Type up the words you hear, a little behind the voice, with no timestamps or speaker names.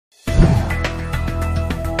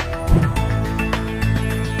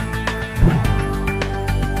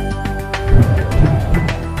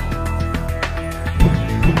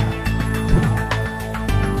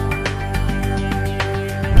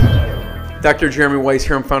Dr. Jeremy Weisz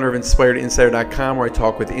here. I'm founder of InspiredInsider.com, where I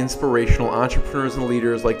talk with inspirational entrepreneurs and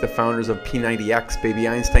leaders like the founders of P90 X, Baby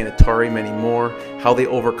Einstein, Atari, many more, how they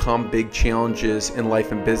overcome big challenges in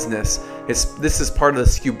life and business. This is part of the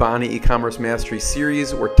Skubani e-commerce mastery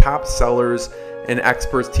series, where top sellers and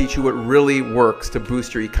experts teach you what really works to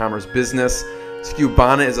boost your e-commerce business.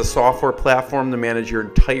 Skubana is a software platform to manage your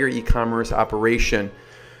entire e-commerce operation.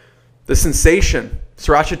 The sensation,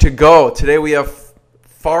 Sriracha2Go. Today we have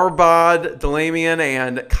Farbod, Deylamian,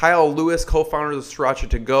 and Kyle Lewis, co-founders of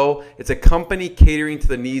Sriracha2Go. It's a company catering to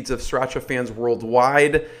the needs of Sriracha fans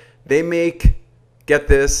worldwide. They make, get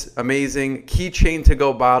this, amazing keychain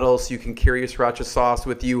to-go bottles so you can carry your Sriracha sauce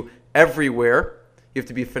with you everywhere. You have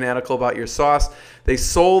to be fanatical about your sauce. They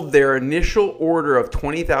sold their initial order of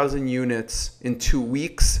 20,000 units in 2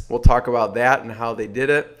 weeks. We'll talk about that and how they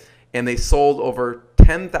did it. And they sold over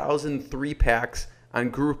 10,000 3-packs on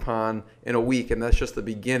Groupon in a week, and that's just the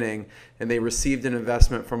beginning. And they received an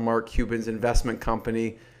investment from Mark Cuban's investment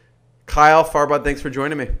company. Kyle, Farbod, thanks for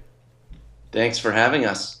joining me. Thanks for having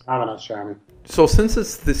us. Having us, Jeremy. So since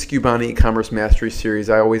it's the Skubani e-commerce mastery series,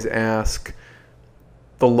 I always ask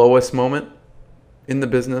the lowest moment in the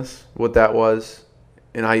business, what that was,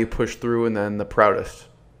 and how you pushed through, and then the proudest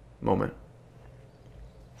moment.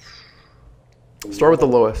 Start with the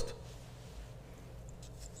lowest.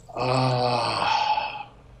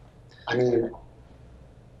 I mean,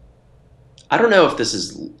 I don't know if this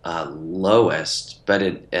is lowest, but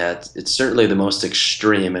it's certainly the most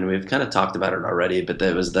extreme, and we've kind of talked about it already. But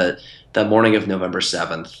it was that morning of November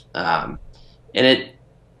 7th, and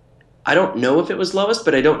I don't know if it was lowest,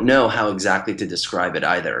 but I don't know how exactly to describe it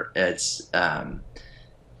either.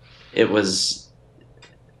 It was.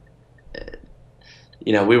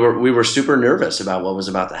 You know, we were super nervous about what was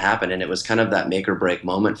about to happen, and it was kind of that make or break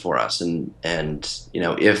moment for us. And you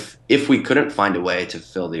know, if we couldn't find a way to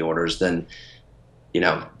fill the orders, then you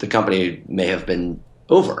know the company may have been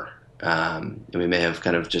over, and we may have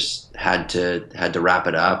kind of just had to wrap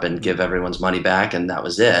it up and give everyone's money back, and that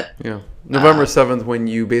was it. Yeah, November 7th, when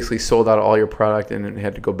you basically sold out all your product and it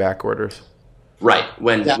had to go back orders. Right,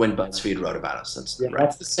 when BuzzFeed wrote about us. That's right.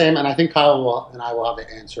 That's the same, and I think Kyle and I will have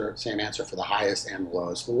the same answer for the highest and the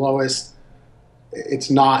lowest. The lowest, it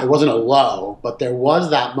wasn't a low, but there was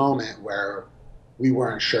that moment where we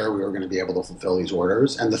weren't sure we were going to be able to fulfill these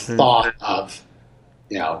orders, and the thought of,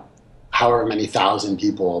 you know, however many thousand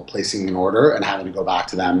people placing an order and having to go back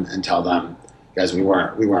to them and tell them, guys, we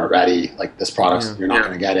weren't ready. Like, this product, you're not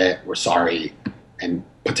going to get it. We're sorry, and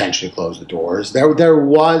potentially close the doors. There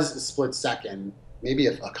was a split second, maybe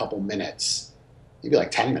a couple minutes, maybe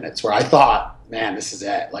like 10 minutes, where I thought, man, this is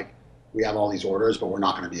it. Like, we have all these orders, but we're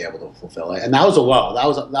not going to be able to fulfill it. And that was a low. That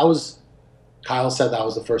was Kyle said that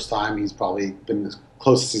was the first time he's probably been as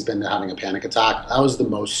close as he's been to having a panic attack. That was the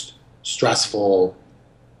most stressful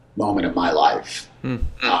moment of my life.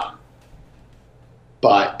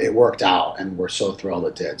 But it worked out, and we're so thrilled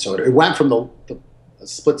it did. So it went from a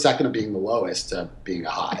split second of being the lowest to being a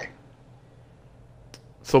high.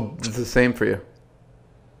 So it's the same for you?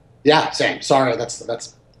 Yeah, same. Sorry, that's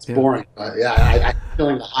boring. But yeah, I'm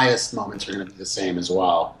feeling the highest moments are going to be the same as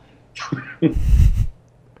well.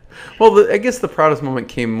 Well, I guess the proudest moment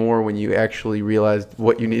came more when you actually realized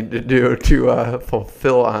what you needed to do to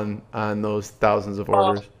fulfill on those thousands of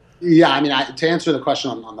orders. Yeah, I mean, to answer the question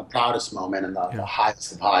on the proudest moment and the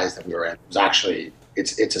highest of highs that we were in, was actually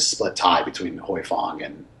it's a split tie between Hoi Fong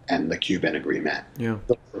and the Cuban agreement. Yeah,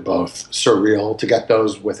 those were both surreal to get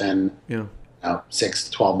those within 6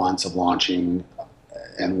 to 12 months of launching,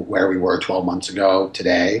 and where we were 12 months ago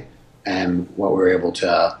today, and what we were able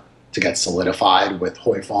to get solidified with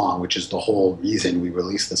Hoi Fong, which is the whole reason we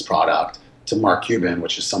released this product, to Mark Cuban,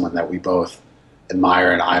 which is someone that we both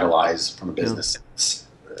admire and idolize from a business sense.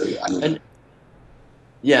 And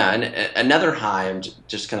another high, I'm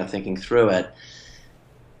just kind of thinking through it.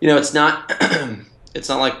 You know, it's not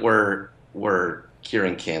like we're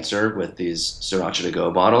curing cancer with these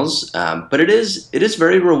Sriracha2Go bottles, but it is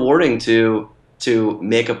very rewarding to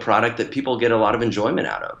make a product that people get a lot of enjoyment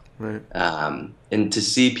out of, right. And to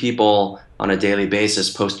see people on a daily basis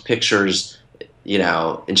post pictures, you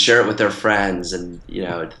know, and share it with their friends, and you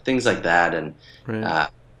know, things like that, and right.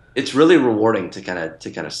 It's really rewarding to kind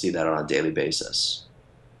of see that on a daily basis.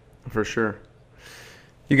 For sure.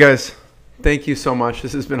 You guys, thank you so much.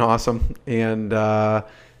 This has been awesome. And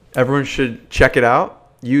everyone should check it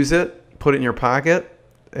out, use it, put it in your pocket.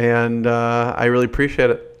 And I really appreciate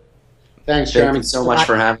it. Thanks, Jeremy. Thank you so much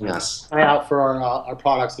for having us. Eye out for our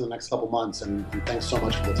products in the next couple months. And thanks so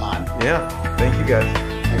much for the time. Yeah. Thank you,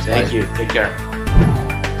 guys. Thank you. Take care.